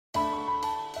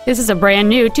This is a brand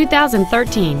new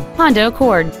 2013 Honda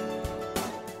Accord.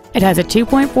 It has a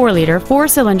 2.4-liter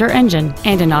four-cylinder engine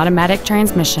and an automatic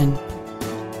transmission.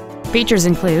 Features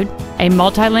include a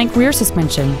multi-link rear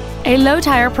suspension, a low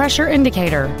tire pressure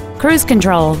indicator, cruise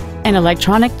control, an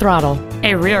electronic throttle,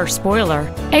 a rear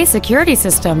spoiler, a security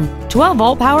system,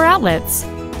 12-volt power outlets,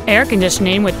 air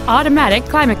conditioning with automatic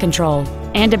climate control,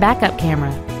 and a backup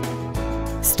camera.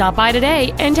 Stop by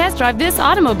today and test drive this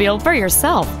automobile for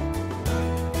yourself.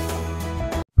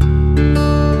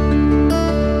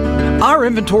 Our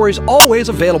inventory is always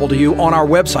available to you on our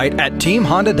website at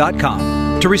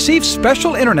teamhonda.com. To receive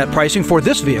special internet pricing for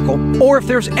this vehicle, or if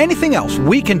there's anything else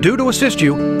we can do to assist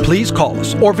you, please call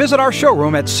us or visit our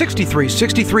showroom at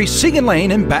 6363 Siegen Lane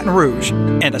in Baton Rouge,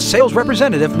 and a sales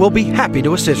representative will be happy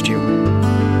to assist you.